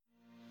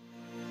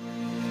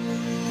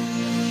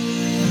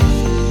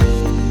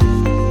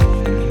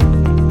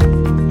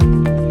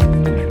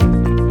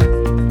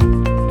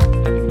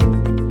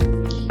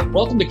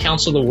to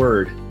Counsel the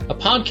Word, a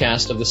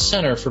podcast of the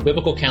Center for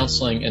Biblical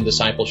Counseling and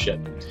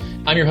Discipleship.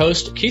 I'm your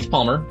host, Keith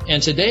Palmer,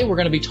 and today we're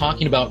going to be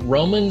talking about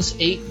Romans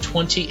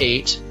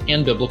 8:28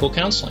 and biblical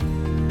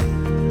counseling.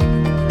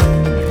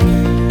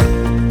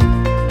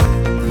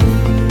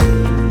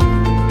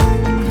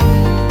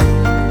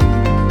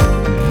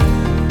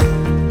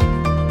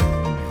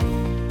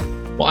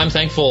 Well, I'm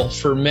thankful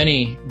for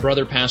many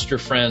brother pastor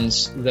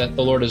friends that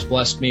the Lord has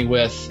blessed me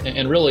with,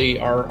 and really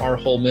our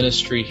whole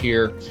ministry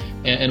here.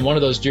 And one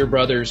of those dear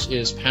brothers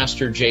is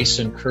Pastor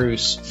Jason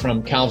Cruz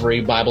from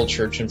Calvary Bible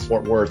Church in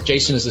Fort Worth.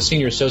 Jason is the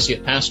senior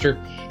associate pastor.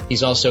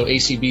 He's also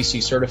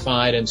ACBC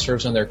certified and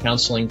serves on their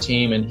counseling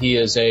team, and he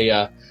is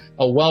a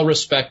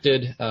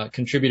well-respected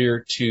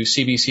contributor to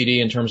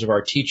CBCD in terms of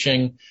our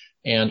teaching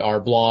and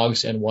our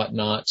blogs and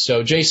whatnot.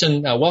 So,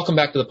 Jason, welcome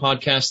back to the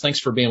podcast. Thanks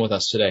for being with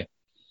us today.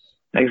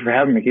 Thanks for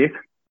having me, Keith.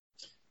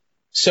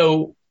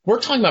 So we're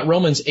talking about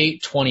Romans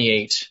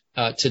 8:28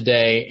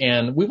 today,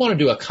 and we want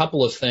to do a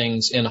couple of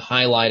things in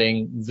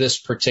highlighting this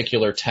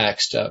particular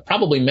text.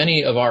 Probably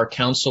many of our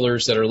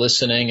counselors that are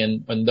listening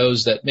and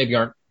those that maybe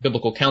aren't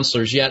biblical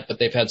counselors yet, but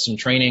they've had some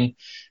training,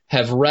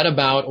 have read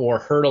about or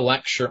heard a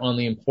lecture on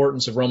the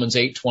importance of Romans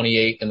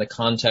 8:28 in the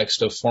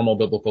context of formal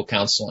biblical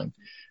counseling.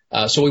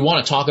 So we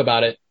want to talk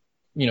about it,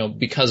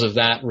 because of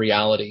that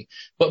reality.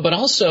 But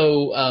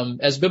also,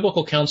 as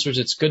biblical counselors,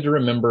 it's good to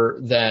remember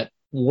that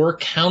we're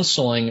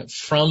counseling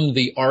from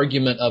the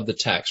argument of the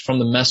text, from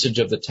the message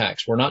of the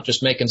text. We're not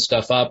just making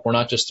stuff up. We're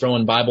not just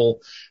throwing Bible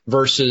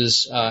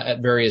verses at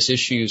various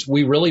issues.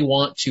 We really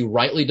want to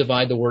rightly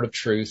divide the word of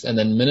truth and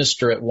then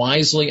minister it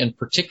wisely and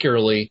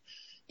particularly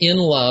in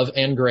love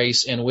and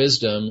grace and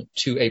wisdom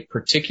to a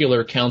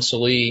particular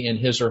counselee in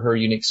his or her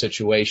unique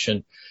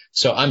situation.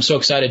 So I'm so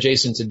excited,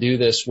 Jason, to do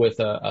this with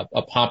a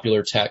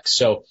popular text.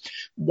 So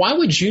why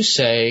would you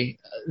say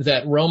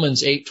that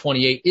Romans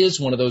 8:28 is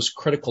one of those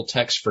critical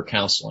texts for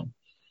counseling?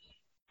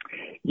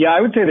 Yeah,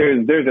 I would say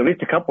there's at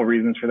least a couple of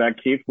reasons for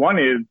that, Keith. One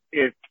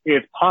is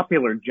it's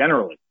popular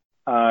generally.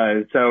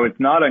 So it's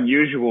not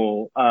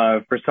unusual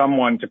for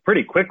someone to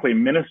pretty quickly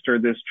minister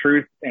this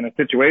truth in a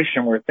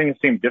situation where things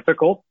seem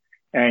difficult,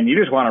 and you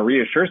just want to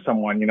reassure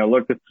someone,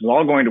 look, this is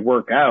all going to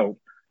work out.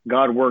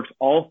 God works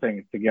all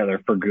things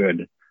together for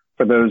good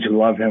for those who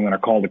love him and are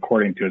called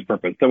according to his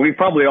purpose. So we've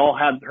probably all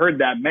heard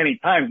that many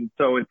times.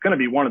 So it's going to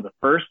be one of the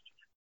first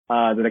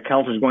that a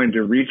counselor is going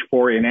to reach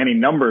for in any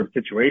number of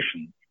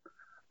situations.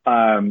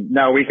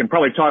 Now we can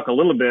probably talk a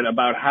little bit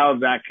about how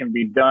that can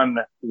be done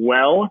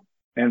well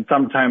and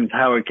sometimes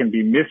how it can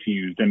be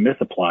misused and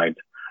misapplied.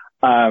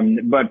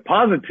 But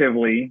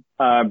positively,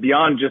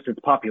 beyond just its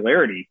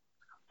popularity,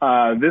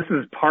 this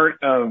is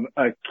part of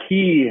a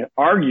key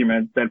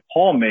argument that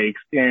Paul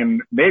makes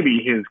in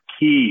maybe his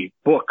key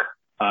book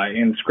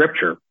in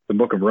Scripture, the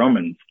book of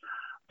Romans.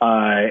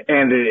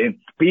 And it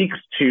speaks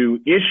to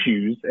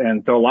issues,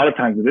 and so a lot of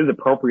times it is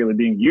appropriately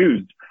being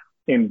used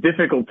in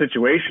difficult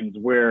situations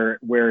where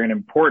an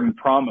important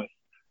promise,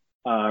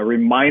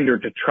 reminder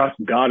to trust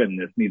God in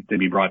this needs to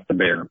be brought to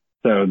bear.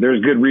 So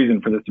there's good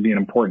reason for this to be an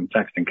important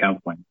text in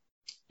counseling.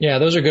 Yeah,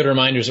 those are good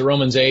reminders. That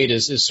Romans 8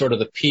 is sort of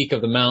the peak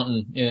of the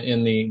mountain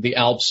in the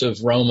Alps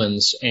of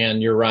Romans,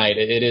 and you're right.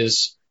 It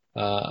is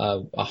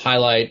a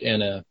highlight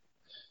and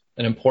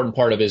an important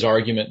part of his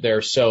argument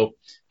there. So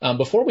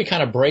before we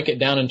kind of break it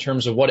down in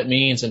terms of what it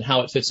means and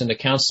how it fits into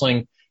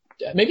counseling,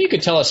 maybe you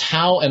could tell us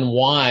how and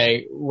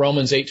why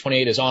Romans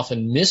 8:28 is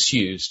often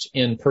misused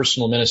in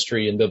personal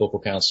ministry and biblical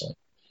counseling.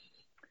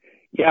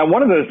 Yeah,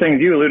 one of those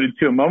things you alluded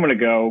to a moment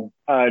ago,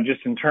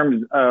 just in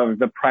terms of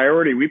the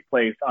priority we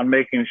place on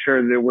making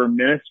sure that we're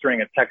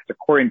ministering a text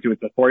according to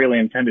its authorially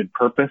intended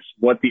purpose,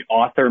 what the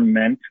author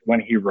meant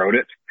when he wrote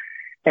it.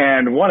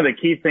 And one of the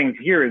key things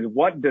here is,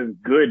 what does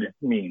good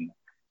mean?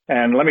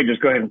 And let me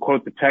just go ahead and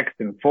quote the text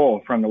in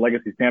full from the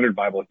Legacy Standard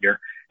Bible here.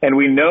 And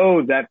we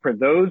know that for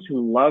those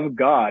who love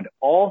God,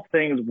 all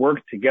things work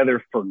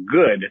together for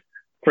good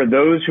for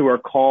those who are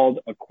called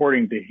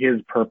according to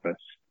his purpose.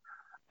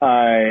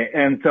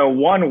 And so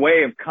one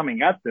way of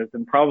coming at this,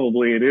 and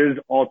probably it is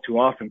all too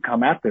often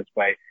come at this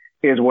way,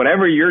 is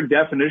whatever your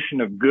definition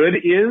of good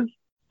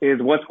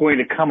is what's going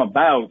to come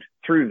about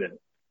through this.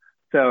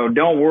 So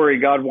don't worry,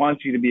 God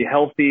wants you to be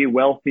healthy,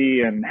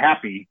 wealthy, and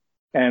happy.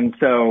 And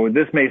so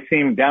this may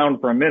seem down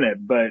for a minute,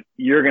 but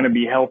you're going to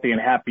be healthy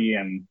and happy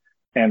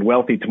and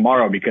wealthy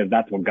tomorrow because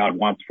that's what God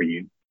wants for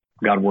you.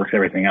 God works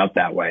everything out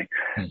that way.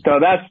 So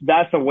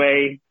that's a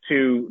way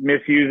to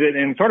misuse it,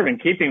 and sort of in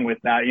keeping with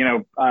that,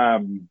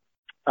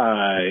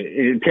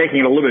 taking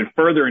it a little bit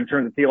further in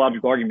terms of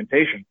theological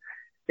argumentation,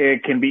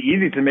 it can be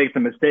easy to make the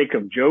mistake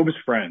of Job's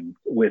friends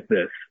with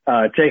this.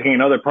 Taking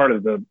another part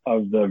of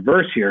the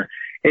verse here,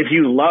 if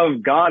you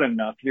love God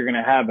enough, you're going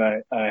to have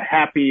a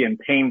happy and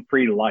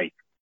pain-free life.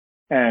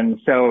 And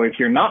so if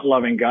you're not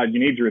loving God, you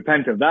need to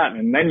repent of that,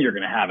 and then you're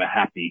going to have a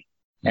happy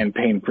and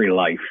pain-free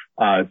life.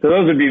 So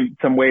those would be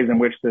some ways in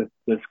which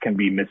this can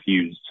be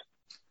misused.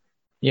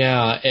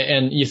 Yeah,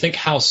 and you think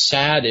how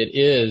sad it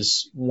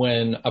is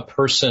when a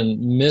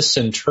person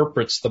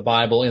misinterprets the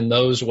Bible in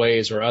those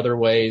ways or other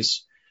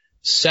ways.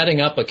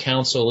 setting up a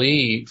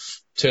counselee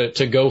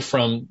to go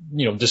from,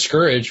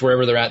 discouraged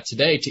wherever they're at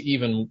today to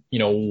even,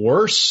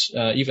 worse,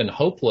 even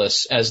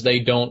hopeless, as they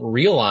don't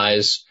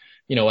realize,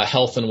 a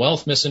health and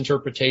wealth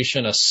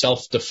misinterpretation, a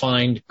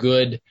self-defined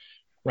good,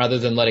 rather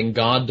than letting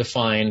God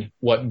define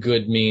what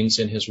good means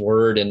in his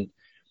word, and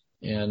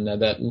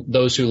that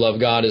those who love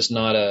God is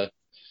not a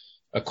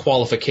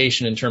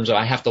qualification in terms of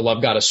I have to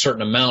love God a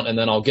certain amount and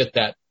then I'll get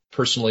that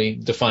personally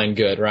defined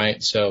good,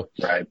 right? So,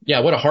 right.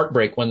 Yeah, what a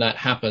heartbreak when that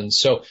happens.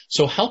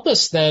 So help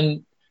us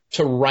then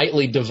to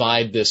rightly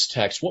divide this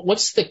text.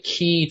 What's the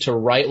key to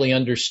rightly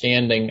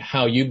understanding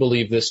how you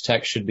believe this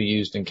text should be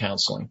used in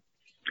counseling?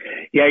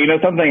 Yeah,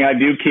 something I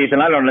do, Keith,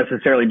 and I don't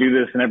necessarily do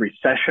this in every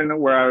session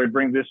where I would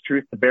bring this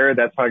truth to bear.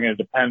 That's probably going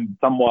to depend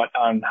somewhat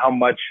on how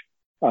much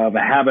of a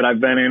habit I've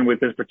been in with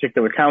this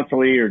particular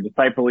counselee or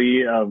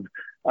disciplee of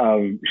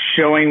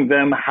showing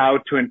them how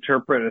to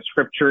interpret a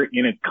scripture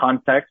in its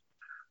context.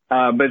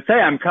 But say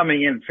I'm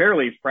coming in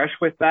fairly fresh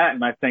with that,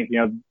 and I think,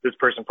 this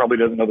person probably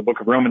doesn't know the book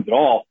of Romans at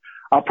all.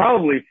 I'll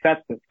probably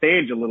set the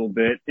stage a little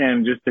bit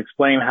and just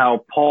explain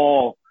how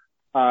Paul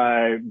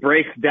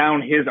breaks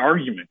down his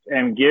argument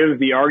and gives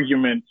the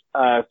argument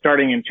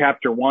starting in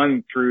chapter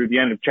 1 through the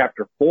end of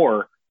chapter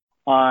 4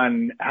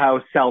 on how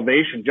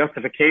salvation,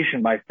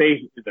 justification by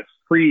faith, is a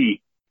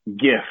free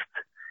gift.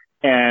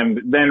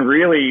 And then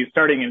really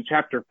starting in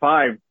chapter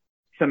 5,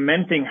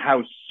 cementing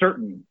how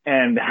certain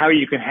and how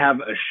you can have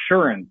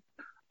assurance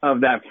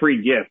of that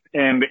free gift.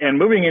 And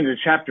moving into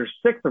chapter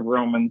 6 of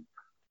Romans,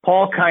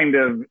 Paul kind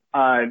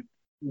of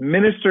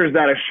ministers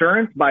that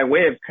assurance by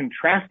way of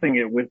contrasting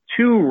it with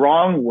two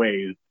wrong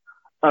ways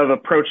of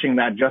approaching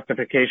that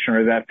justification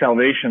or that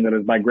salvation that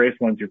is by grace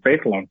alone through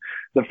faith alone.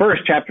 The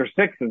first, chapter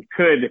 6, is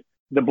could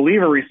the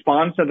believer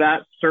respond to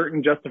that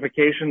certain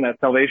justification, that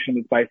salvation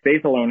that's by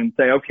faith alone, and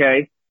say,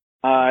 okay,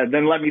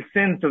 then let me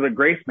sin so that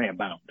grace may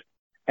abound.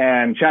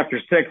 And chapter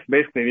 6,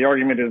 basically the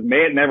argument is, may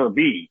it never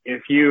be.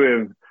 If you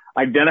have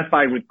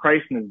identified with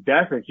Christ in his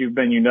death, if you've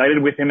been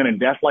united with him in a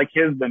death like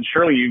his, then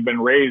surely you've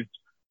been raised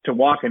to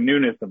walk in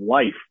newness of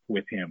life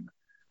with him.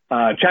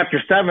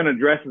 Chapter 7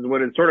 addresses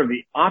what is sort of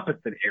the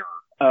opposite error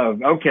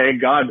of, okay,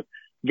 God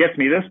gets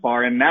me this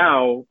far, and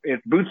now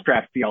it's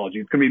bootstrap theology.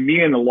 It's going to be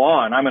me and the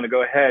law, and I'm going to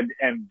go ahead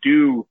and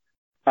do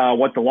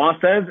what the law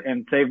says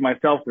and save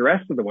myself the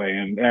rest of the way.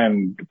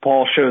 And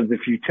Paul shows the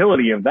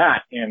futility of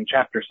that in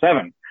chapter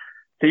 7.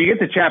 So you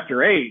get to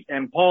chapter 8,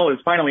 and Paul is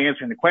finally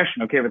answering the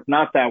question, okay, if it's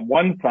not that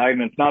one side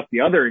and it's not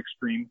the other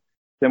extreme,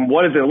 then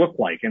what does it look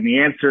like? And the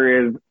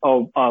answer is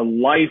a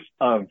life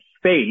of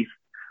faith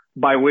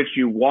by which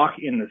you walk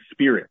in the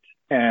Spirit.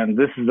 And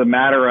this is a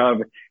matter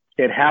of,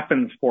 it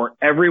happens for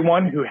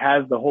everyone who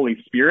has the Holy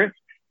Spirit.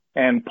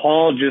 And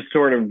Paul just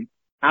sort of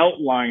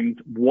outlines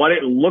what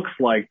it looks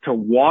like to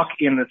walk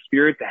in the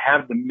Spirit, to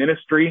have the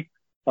ministry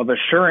of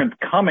assurance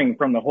coming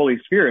from the Holy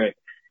Spirit.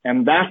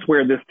 And that's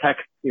where this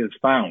text is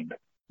found.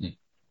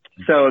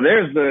 So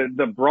there's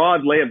the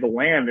broad lay of the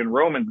land in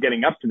Romans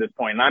getting up to this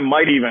point. And I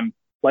might even,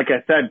 like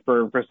I said,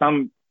 for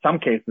some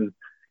cases,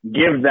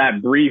 give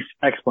that brief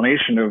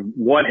explanation of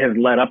what has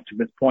led up to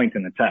this point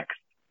in the text.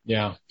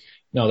 Yeah.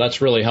 No,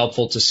 that's really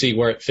helpful to see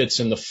where it fits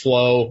in the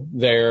flow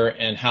there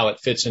and how it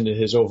fits into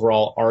his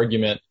overall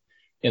argument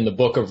in the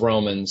book of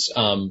Romans.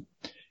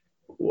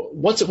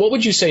 What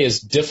would you say is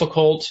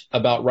difficult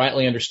about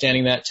rightly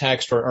understanding that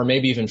text, or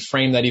maybe even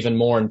frame that even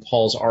more in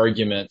Paul's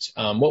argument?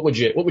 What would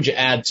you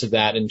add to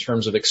that in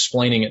terms of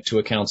explaining it to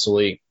a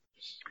counselee?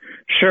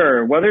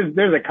 Sure. Well,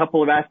 there's a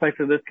couple of aspects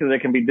of this because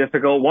it can be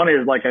difficult. One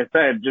is, like I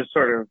said, just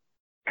sort of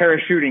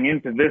parachuting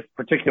into this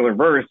particular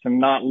verse and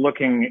not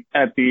looking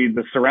at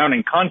the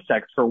surrounding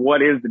context for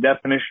what is the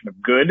definition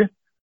of good.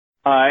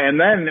 And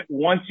then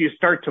once you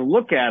start to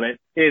look at it,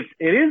 it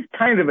is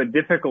kind of a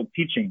difficult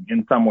teaching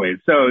in some ways.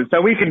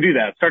 So we can do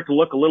that, start to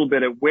look a little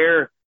bit at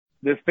where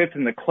this fits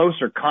in the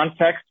closer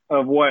context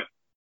of what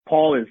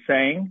Paul is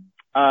saying.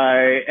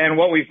 And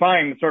what we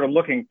find sort of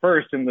looking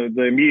first in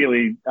the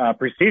immediately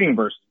preceding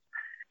verses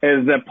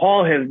is that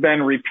Paul has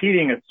been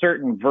repeating a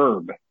certain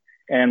verb,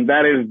 and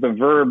that is the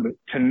verb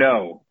to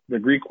know, the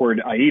Greek word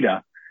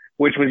aida,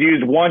 which was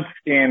used once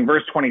in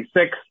verse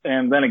 26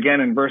 and then again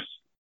in verse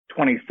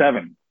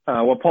 27.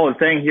 What Paul is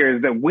saying here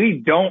is that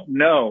we don't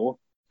know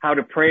how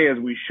to pray as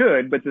we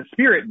should, but the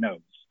Spirit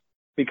knows,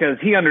 because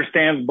he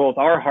understands both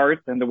our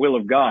hearts and the will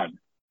of God.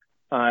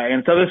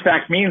 And so this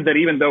fact means that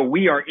even though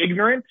we are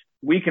ignorant,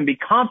 we can be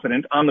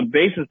confident on the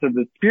basis of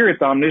the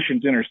Spirit's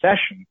omniscient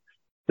intercession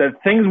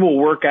that things will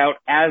work out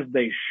as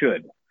they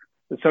should.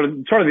 So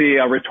sort of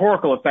the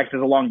rhetorical effect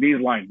is along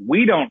these lines.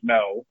 We don't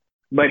know,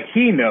 but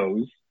he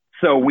knows,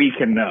 so we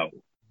can know.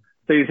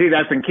 So you see,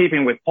 that's in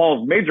keeping with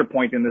Paul's major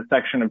point in this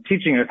section of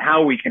teaching us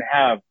how we can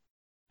have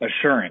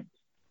assurance.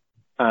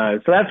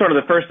 So that's sort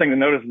of the first thing to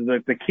notice, is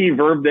that the key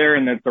verb there,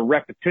 and that's the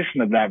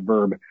repetition of that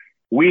verb.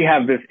 We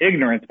have this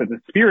ignorance, but the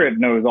Spirit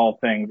knows all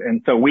things,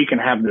 and so we can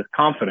have this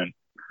confidence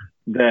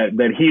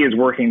that he is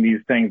working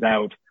these things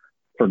out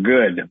for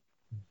good.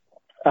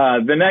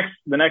 The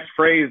next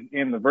phrase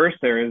in the verse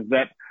there is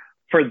that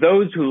for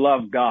those who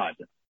love God.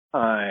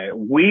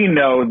 we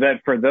know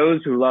that for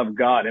those who love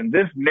God, and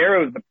this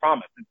narrows the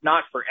promise, it's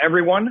not for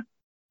everyone,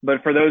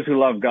 but for those who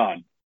love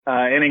God.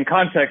 And in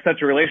context,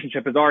 such a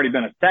relationship has already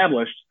been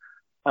established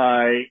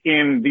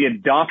in the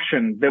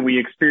adoption that we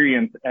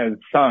experience as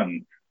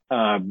sons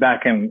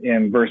back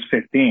in verse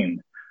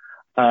 15.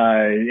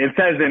 It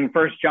says in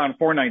 1 John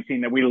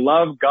 4:19 that we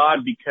love God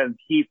because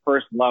he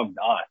first loved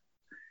us.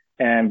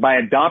 And by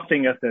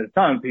adopting us as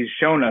sons, he's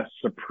shown us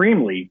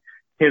supremely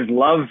his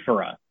love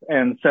for us.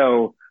 And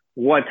so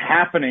what's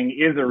happening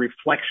is a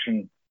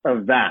reflection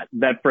of that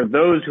for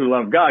those who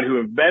love God, who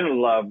have been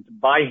loved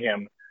by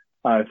him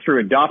through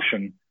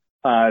adoption,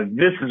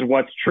 this is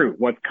what's true,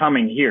 what's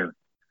coming here.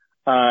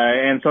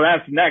 And so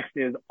that's next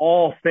is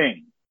all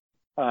things.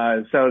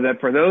 So that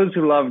for those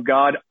who love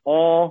God,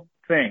 all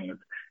things.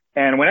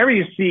 And whenever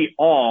you see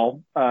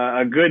all,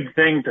 a good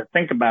thing to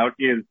think about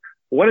is,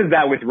 what is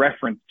that with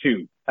reference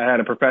to? I had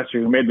a professor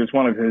who made this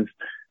one of his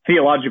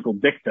theological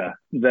dicta,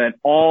 that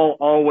all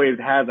always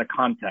has a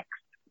context.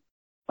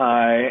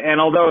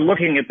 And although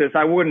looking at this,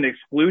 I wouldn't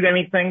exclude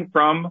anything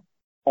from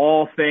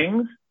all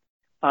things.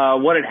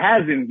 What it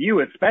has in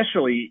view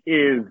especially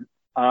is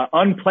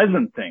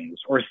unpleasant things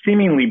or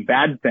seemingly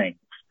bad things.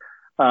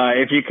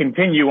 If you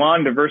continue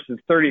on to verses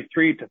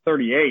 33 to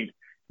 38,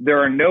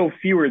 there are no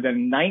fewer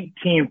than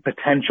 19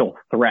 potential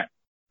threats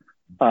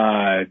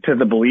to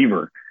the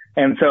believer.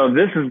 And so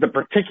this is the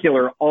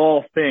particular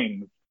all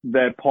things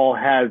that Paul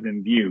has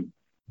in view.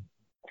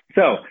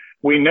 So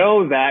we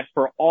know that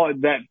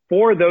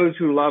for those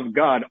who love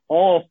God,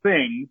 all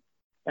things,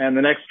 and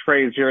the next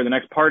phrase here, the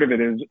next part of it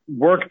is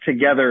work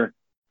together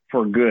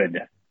for good.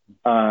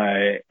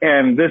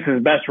 And this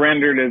is best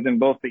rendered as in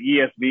both the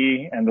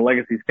ESV and the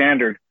Legacy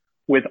Standard,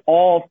 with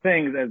all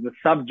things as the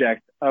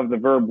subject of the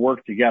verb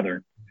work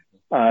together.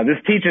 This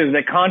teaches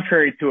that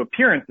contrary to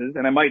appearances,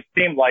 and it might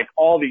seem like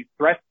all these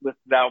threats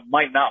listed out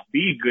might not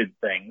be good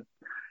things,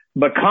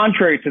 but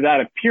contrary to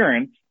that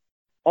appearance,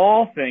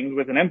 all things,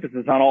 with an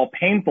emphasis on all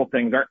painful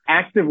things, are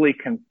actively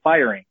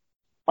conspiring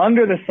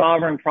under the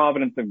sovereign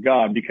providence of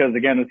God, because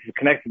again, this is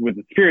connected with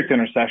the Spirit's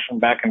intercession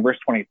back in verse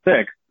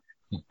 26.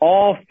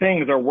 All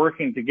things are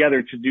working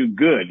together to do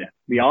good,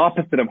 the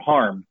opposite of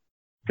harm,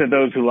 to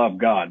those who love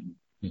God.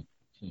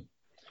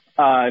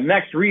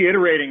 Next,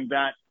 reiterating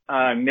that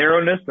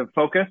narrowness of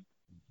focus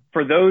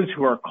for those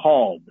who are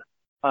called.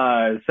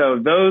 So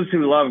those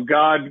who love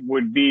God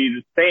would be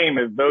the same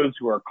as those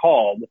who are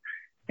called.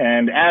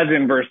 And as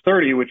in verse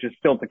 30, which is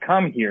still to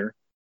come here,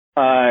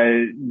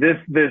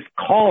 this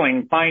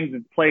calling finds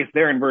its place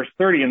there in verse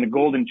 30 in the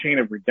golden chain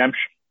of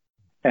redemption.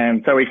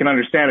 And so we can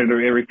understand it.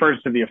 It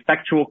refers to the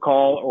effectual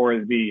call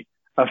or the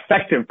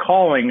effective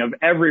calling of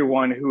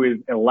everyone who is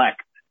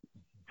elect.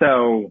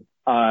 So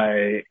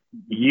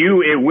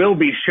it will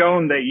be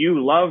shown that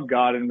you love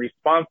God in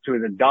response to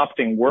his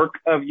adopting work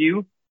of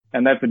you,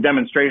 and that's a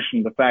demonstration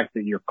of the fact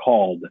that you're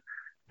called.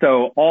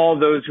 So all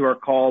those who are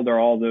called are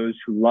all those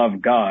who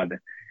love God,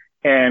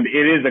 and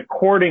it is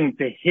according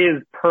to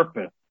his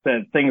purpose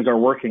that things are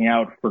working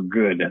out for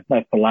good.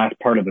 That's the last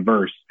part of the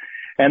verse.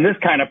 And this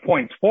kind of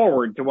points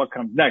forward to what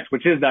comes next,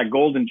 which is that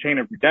golden chain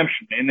of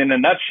redemption. And in a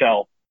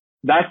nutshell,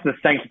 that's the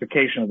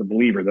sanctification of the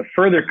believer, the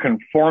further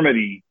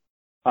conformity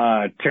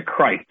to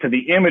Christ, to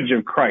the image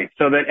of Christ,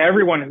 so that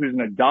everyone who's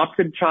an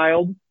adopted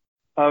child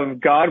of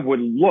God would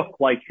look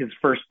like his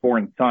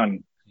firstborn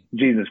son,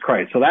 Jesus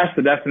Christ. So that's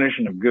the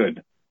definition of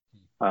good.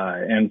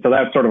 And so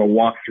that's sort of a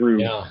walk through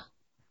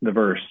the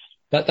verse.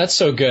 That's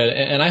so good.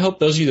 And I hope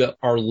those of you that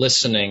are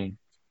listening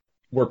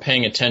were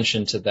paying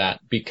attention to that,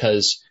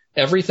 because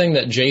everything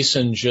that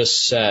Jason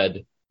just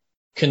said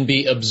can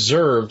be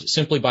observed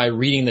simply by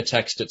reading the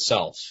text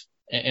itself.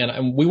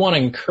 And we want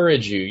to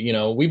encourage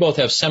you, we both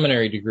have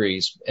seminary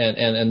degrees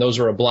and those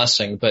are a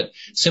blessing, but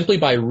simply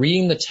by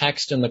reading the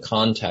text in the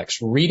context,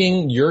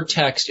 reading your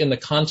text in the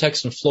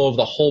context and flow of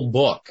the whole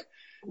book,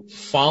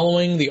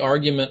 following the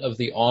argument of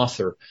the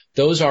author,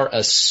 those are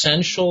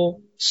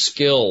essential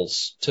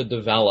skills to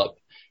develop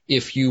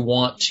if you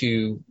want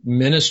to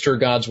minister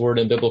God's word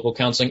and biblical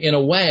counseling in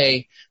a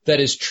way that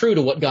is true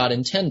to what God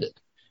intended.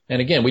 And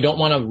again, we don't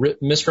want to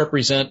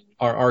misrepresent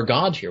our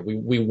God here.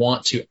 We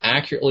want to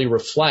accurately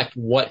reflect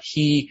what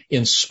he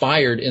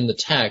inspired in the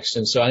text.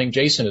 And so I think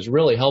Jason is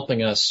really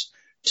helping us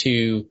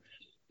to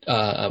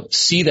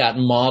see that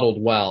modeled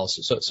well.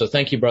 So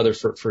thank you, brother,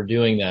 for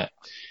doing that.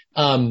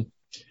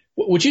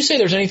 Would you say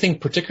there's anything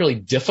particularly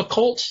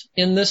difficult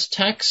in this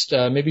text?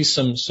 Maybe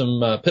some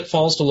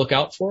pitfalls to look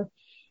out for?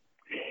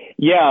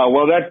 Yeah,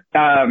 well, that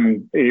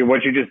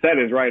what you just said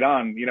is right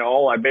on.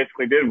 All I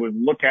basically did was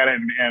look at it,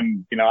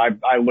 and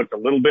I looked a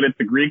little bit at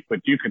the Greek, but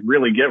you could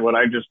really get what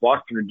I just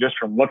walked through just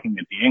from looking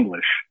at the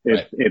English.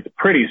 It's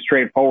pretty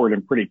straightforward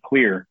and pretty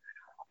clear.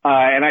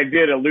 And I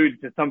did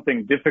allude to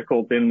something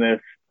difficult in this,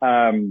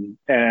 and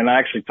I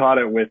actually taught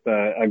it with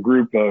a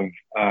group of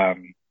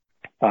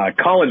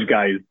college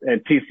guys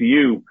at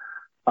TCU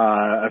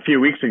a few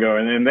weeks ago,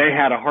 and they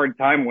had a hard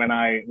time when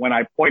I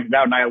pointed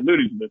out, and I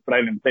alluded to this, but I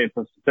didn't say it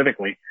so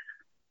specifically.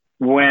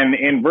 When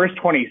in verse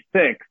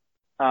 26,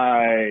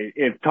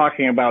 it's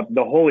talking about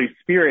the Holy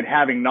Spirit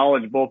having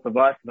knowledge both of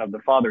us and of the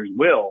Father's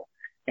will,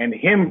 and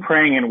him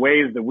praying in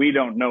ways that we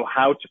don't know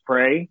how to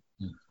pray.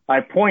 I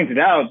pointed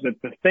out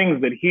that the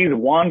things that he's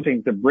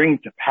wanting to bring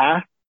to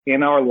pass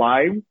in our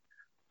lives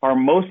are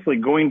mostly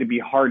going to be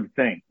hard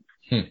things.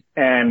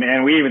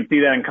 And we even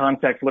see that in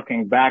context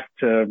looking back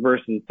to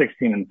verses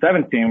 16 and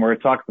 17, where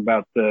it talks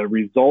about the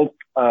results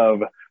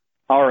of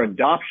our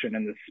adoption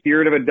and the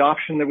spirit of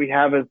adoption that we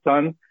have as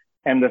sons,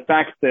 and the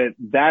fact that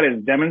that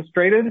is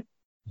demonstrated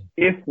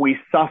if we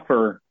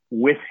suffer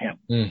with him.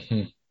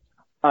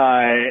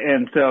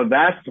 And so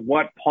that's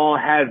what Paul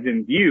has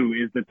in view,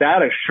 is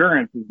that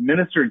assurance is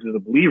ministered to the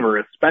believer,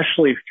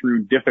 especially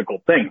through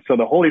difficult things. So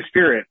the Holy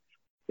Spirit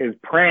is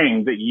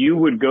praying that you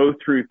would go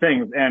through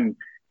things. And,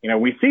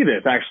 we see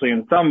this actually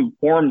in some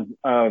forms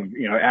of,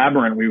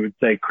 aberrant, we would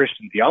say,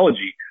 Christian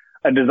theology,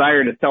 a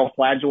desire to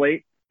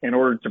self-flagellate in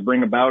order to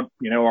bring about,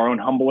 our own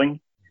humbling.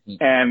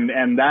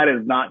 And that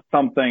is not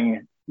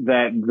something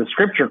that the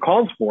scripture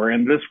calls for.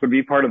 And this would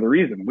be part of the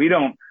reason. We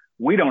don't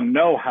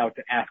know how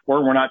to ask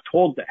for. We're not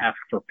told to ask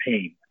for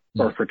pain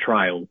or for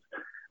trials,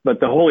 but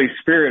the Holy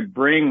Spirit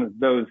brings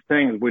those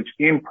things which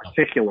in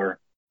particular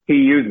he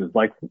uses,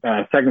 like 2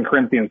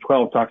 Corinthians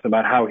 12 talks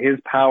about how his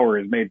power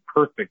is made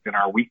perfect in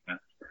our weakness.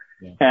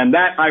 And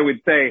that, I would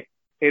say,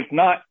 it's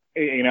not,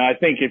 I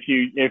think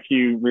if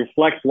you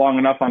reflect long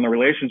enough on the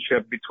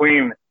relationship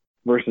between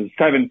verses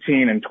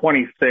 17 and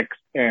 26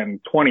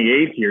 and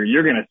 28 here,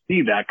 you're going to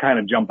see that kind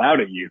of jump out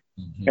at you.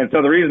 And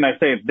so the reason I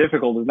say it's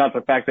difficult is not the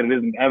fact that it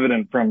isn't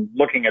evident from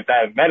looking at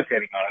that and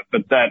meditating on it,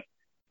 but that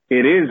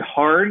it is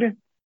hard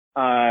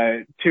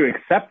to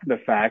accept the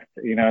fact,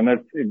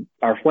 and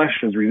our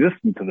flesh is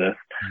resistant to this,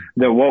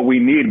 that what we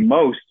need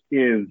most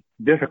is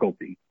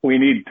difficulty. We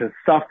need to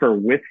suffer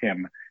with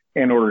him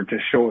in order to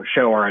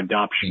show our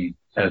adoption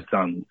as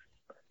sons.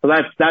 So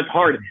that's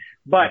hard.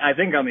 But I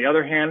think on the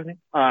other hand,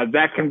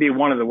 that can be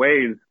one of the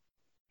ways,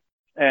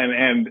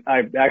 and I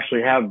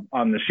actually have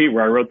on the sheet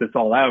where I wrote this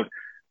all out,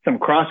 some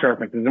cross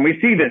references, and we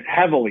see this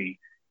heavily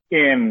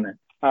in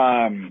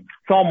Psalm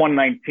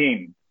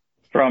 119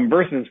 from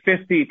verses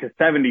 50 to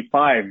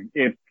 75.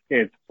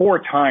 It's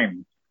 4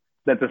 times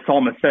that the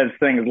psalmist says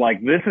things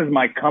like, "This is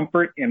my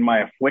comfort in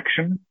my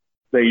affliction,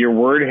 that your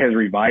word has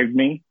revived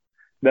me.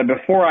 That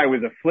before I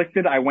was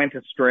afflicted, I went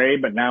astray,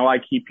 but now I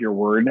keep your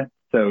word."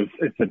 So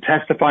it's a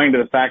testifying to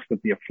the fact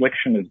that the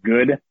affliction is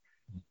good.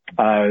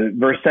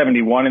 Verse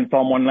 71 in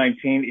Psalm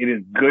 119, "It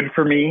is good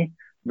for me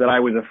that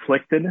I was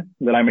afflicted,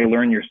 that I may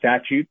learn your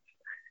statutes."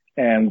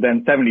 And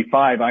then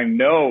 75, "I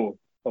know,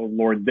 O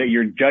Lord, that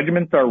your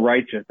judgments are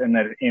righteous and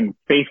that in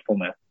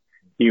faithfulness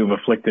you have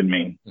afflicted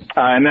me."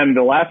 And then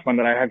the last one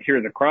that I have here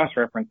as a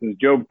cross-reference is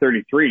Job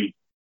 33,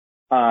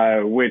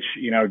 which,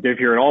 if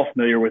you're at all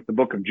familiar with the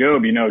book of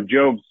Job,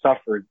 Job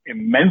suffered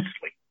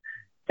immensely.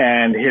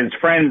 And his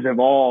friends have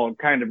all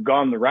kind of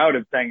gone the route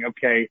of saying,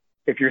 okay,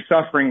 if you're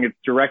suffering, it's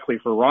directly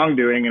for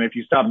wrongdoing. And if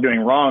you stop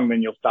doing wrong,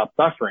 then you'll stop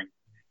suffering.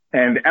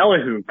 And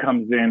Elihu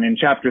comes in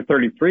chapter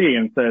 33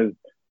 and says,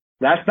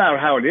 that's not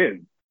how it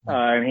is.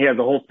 And he has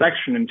a whole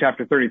section in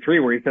chapter 33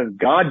 where he says,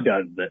 God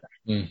does this.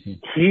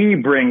 He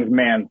brings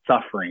man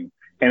suffering.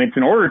 And it's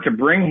in order to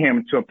bring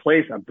him to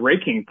a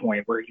breaking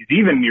point where he's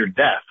even near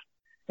death.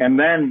 And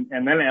then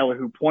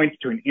Elihu points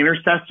to an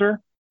intercessor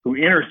who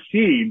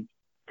intercedes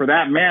for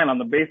that man on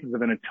the basis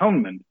of an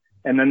atonement.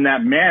 And then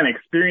that man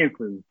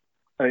experiences,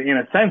 in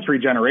a sense,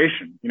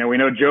 regeneration. We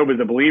know Job is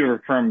a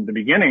believer from the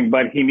beginning,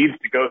 but he needs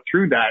to go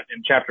through that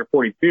in chapter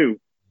 42,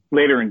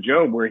 later in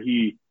Job, where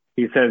he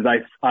says,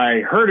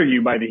 I heard of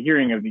you by the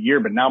hearing of the ear,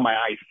 but now my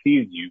eye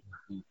sees you.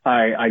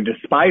 I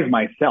despise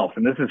myself.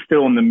 And this is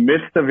still in the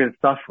midst of his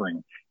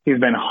suffering. He's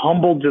been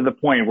humbled to the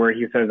point where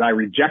he says, I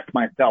reject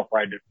myself, or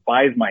I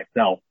despise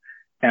myself,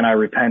 and I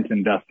repent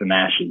in dust and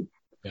ashes.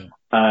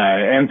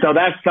 And so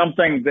that's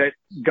something that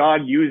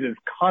God uses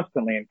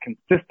constantly and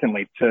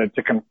consistently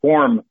to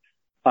conform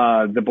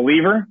the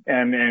believer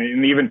and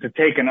even to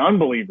take an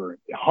unbeliever,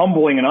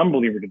 humbling an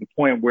unbeliever to the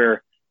point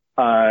where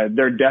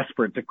they're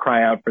desperate to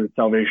cry out for the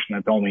salvation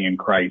that's only in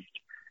Christ.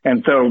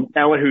 And so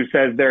Elihu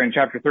says there in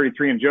chapter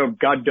 33 in Job,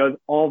 God does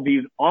all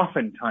these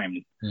oftentimes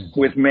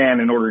with man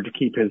in order to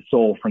keep his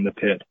soul from the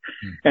pit.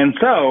 And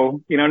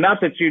so,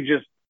 not that you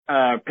just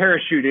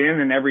parachute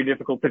in every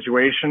difficult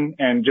situation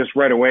and just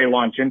right away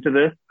launch into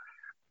this,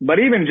 but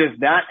even just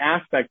that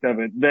aspect of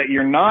it, that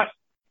you're not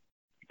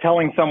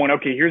telling someone,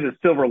 okay, here's a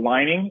silver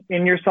lining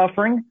in your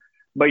suffering,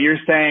 but you're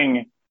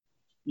saying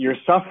your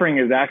suffering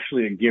is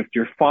actually a gift.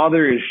 Your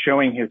Father is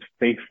showing his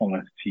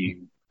faithfulness to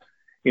you.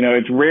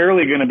 It's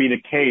rarely going to be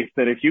the case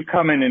that if you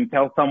come in and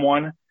tell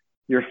someone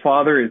your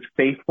Father is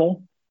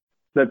faithful,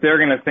 that they're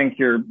going to think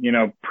you're,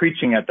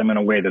 preaching at them in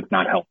a way that's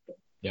not helpful.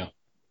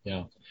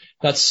 Yeah.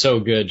 That's so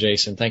good,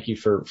 Jason. Thank you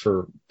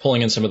for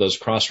pulling in some of those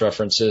cross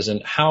references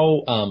and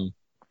how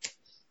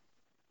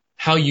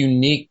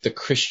unique the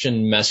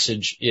Christian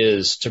message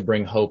is to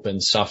bring hope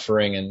in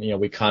suffering. And,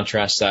 we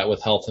contrast that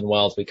with health and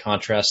wealth. We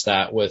contrast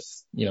that with,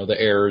 the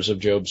errors of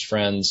Job's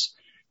friends.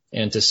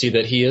 and to see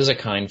that he is a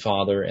kind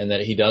father and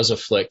that he does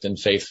afflict in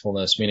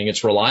faithfulness, meaning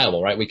it's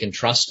reliable, right? We can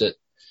trust it,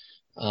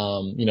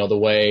 the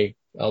way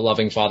a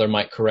loving father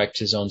might correct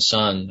his own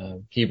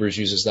son. Hebrews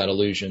uses that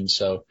allusion.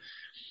 So,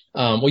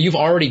 you've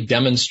already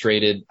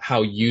demonstrated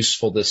how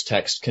useful this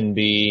text can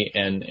be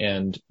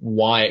and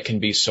why it can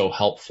be so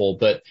helpful,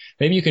 but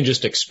maybe you can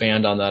just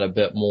expand on that a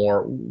bit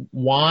more.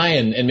 Why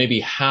and maybe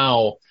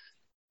how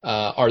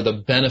are the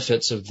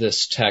benefits of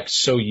this text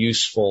so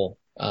useful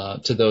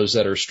to those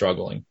that are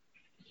struggling?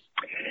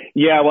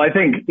 Yeah, well, I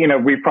think,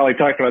 we've probably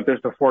talked about this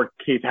before,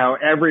 Keith, how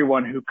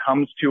everyone who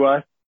comes to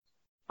us,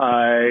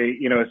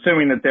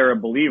 assuming that they're a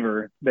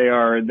believer, they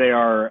are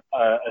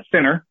a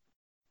sinner,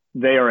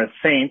 they are a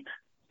saint,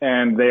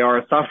 and they are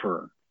a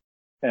sufferer.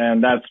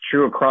 And that's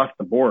true across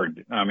the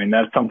board. I mean,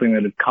 that's something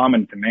that is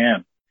common to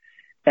man.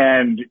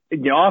 And,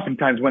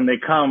 oftentimes when they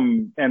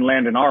come and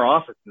land in our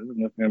offices,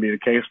 and this is going to be the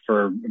case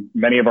for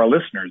many of our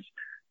listeners,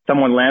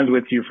 someone lands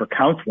with you for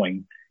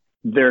counseling,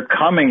 they're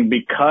coming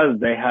because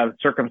they have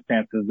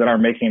circumstances that are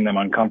making them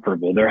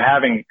uncomfortable. They're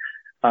having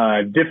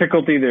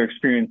difficulty, they're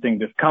experiencing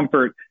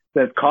discomfort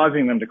that's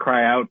causing them to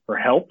cry out for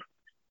help.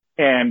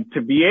 And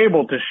to be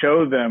able to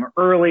show them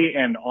early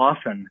and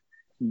often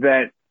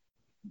that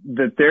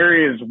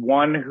there is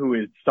one who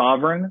is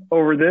sovereign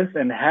over this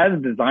and has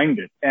designed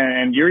it,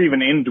 and you're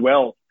even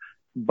indwelt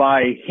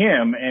by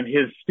him, and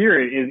his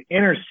spirit is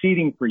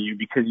interceding for you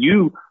because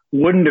you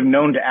wouldn't have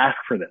known to ask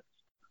for this,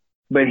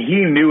 but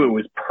he knew it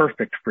was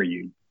perfect for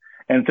you.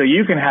 And so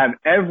you can have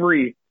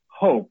every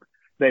hope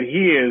that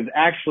he is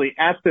actually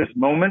at this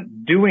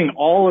moment doing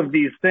all of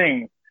these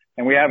things.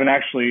 And we haven't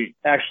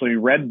actually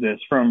read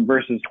this from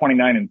verses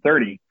 29 and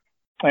 30.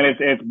 And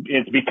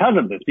it's because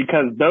of this,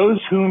 because those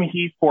whom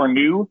he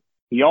foreknew,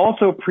 he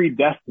also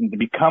predestined to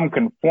become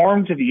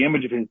conformed to the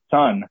image of his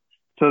son,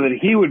 so that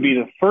he would be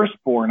the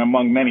firstborn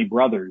among many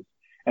brothers.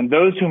 And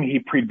those whom he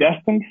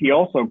predestined, he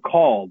also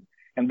called.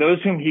 And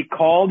those whom he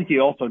called, he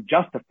also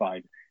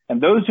justified.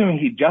 And those whom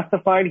he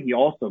justified, he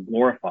also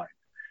glorified.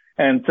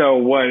 And so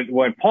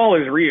what Paul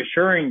is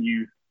reassuring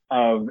you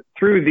of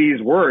through these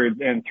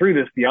words and through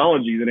this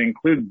theology that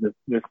includes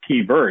this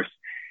key verse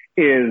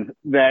is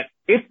that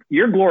if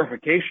your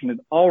glorification is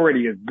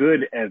already as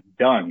good as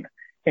done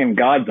in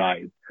God's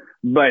eyes,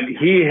 but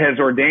he has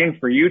ordained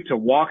for you to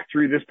walk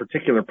through this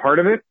particular part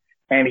of it,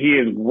 and he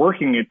is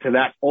working it to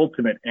that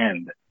ultimate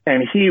end,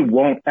 and he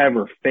won't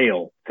ever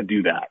fail to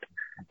do that.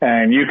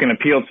 And you can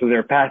appeal to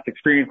their past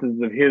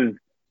experiences of his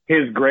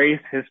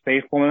grace, his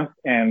faithfulness,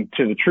 and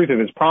to the truth of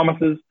his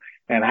promises,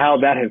 and how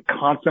that has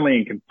constantly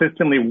and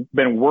consistently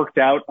been worked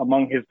out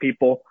among his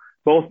people,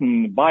 both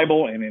in the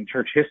Bible and in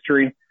church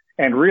history,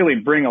 and really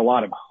bring a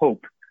lot of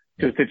hope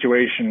to a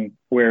situation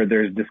where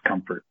there's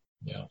discomfort.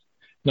 Yeah.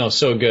 No,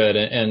 so good.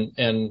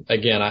 And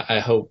again, I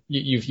hope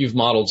you've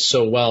modeled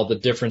so well the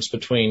difference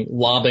between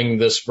lobbing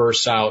this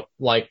verse out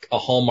like a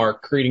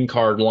Hallmark greeting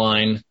card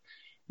line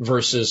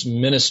versus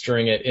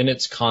ministering it in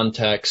its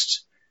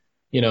context.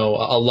 A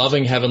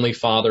loving heavenly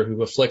Father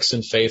who afflicts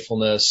in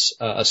faithfulness,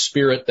 a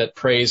spirit that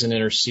prays and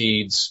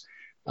intercedes,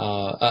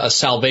 a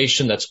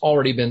salvation that's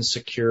already been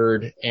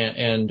secured,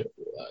 and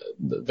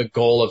the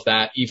goal of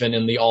that, even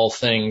in the all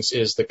things,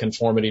 is the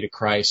conformity to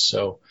Christ.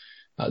 So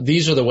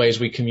these are the ways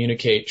we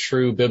communicate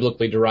true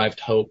biblically derived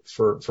hope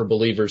for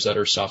believers that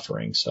are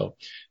suffering. So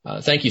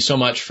thank you so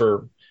much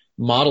for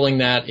modeling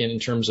that in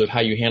terms of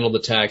how you handled the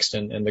text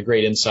and the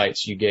great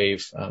insights you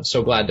gave.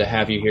 So glad to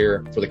have you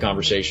here for the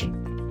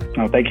conversation.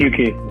 Oh, thank you,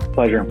 Keith.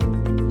 Pleasure.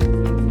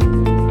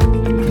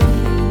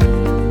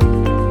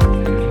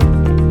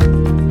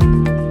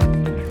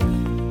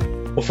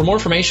 Well, for more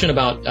information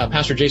about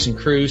Pastor Jason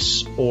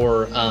Kruse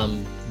or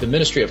the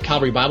ministry of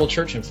Calvary Bible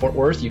Church in Fort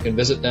Worth, you can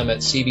visit them at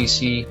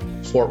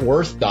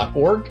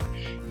cbcfortworth.org.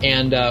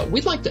 And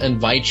we'd like to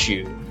invite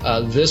you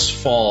this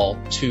fall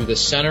to the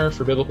Center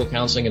for Biblical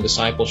Counseling and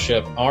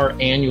Discipleship, our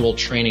annual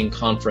training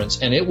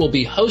conference. And it will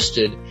be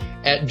hosted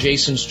at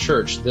Jason's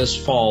church this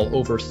fall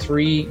over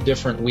 3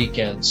 different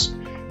weekends.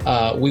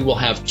 We will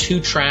have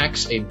 2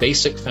 tracks, a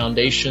basic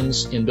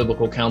foundations in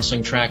biblical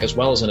counseling track, as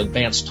well as an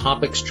advanced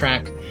topics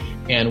track.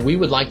 And we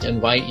would like to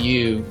invite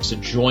you to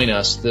join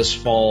us this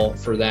fall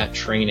for that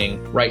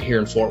training right here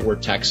in Fort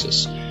Worth,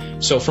 Texas.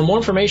 So for more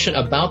information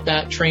about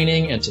that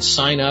training and to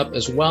sign up,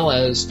 as well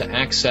as to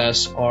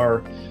access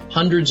our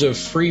hundreds of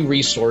free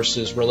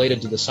resources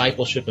related to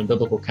discipleship and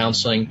biblical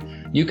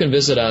counseling, you can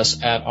visit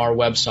us at our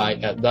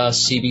website at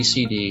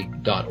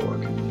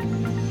thecbcd.org.